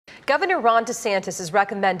Governor Ron DeSantis is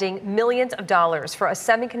recommending millions of dollars for a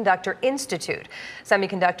semiconductor institute.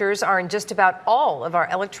 Semiconductors are in just about all of our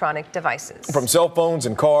electronic devices. From cell phones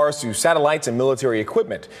and cars to satellites and military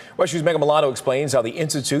equipment. West New's Megan Mulatto explains how the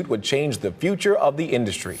institute would change the future of the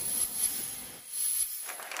industry.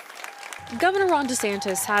 Governor Ron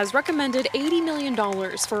DeSantis has recommended $80 million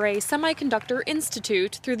for a semiconductor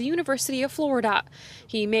institute through the University of Florida.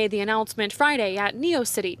 He made the announcement Friday at Neo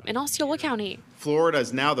City in Osceola County. Florida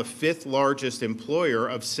is now the 5th largest employer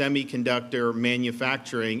of semiconductor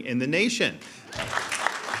manufacturing in the nation.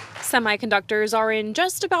 Semiconductors are in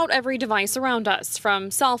just about every device around us, from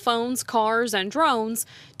cell phones, cars, and drones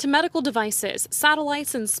to medical devices,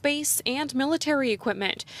 satellites in space, and military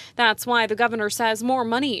equipment. That's why the governor says more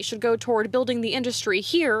money should go toward building the industry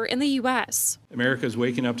here in the U.S. America is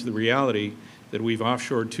waking up to the reality that we've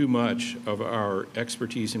offshored too much of our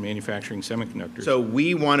expertise in manufacturing semiconductors. So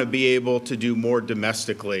we want to be able to do more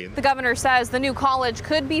domestically. The governor says the new college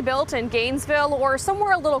could be built in Gainesville or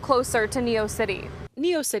somewhere a little closer to Neo City.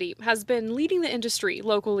 Neo City has been leading the industry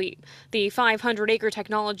locally. The 500-acre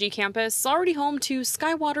technology campus is already home to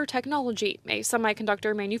Skywater Technology, a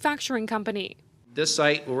semiconductor manufacturing company. This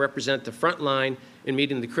site will represent the front line in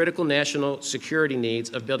meeting the critical national security needs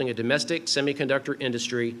of building a domestic semiconductor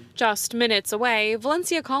industry. Just minutes away,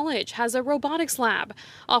 Valencia College has a robotics lab,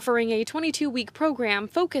 offering a 22-week program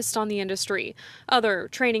focused on the industry. Other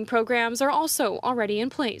training programs are also already in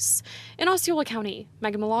place. In Osceola County,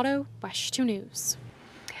 Megan Mulatto, West 2 News.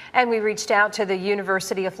 And we reached out to the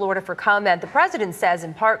University of Florida for comment. The president says,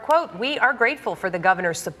 in part, quote, "We are grateful for the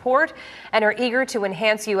governor's support and are eager to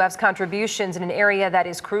enhance UF's contributions in an area that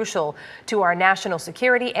is crucial to our national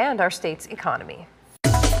security and our state's economy."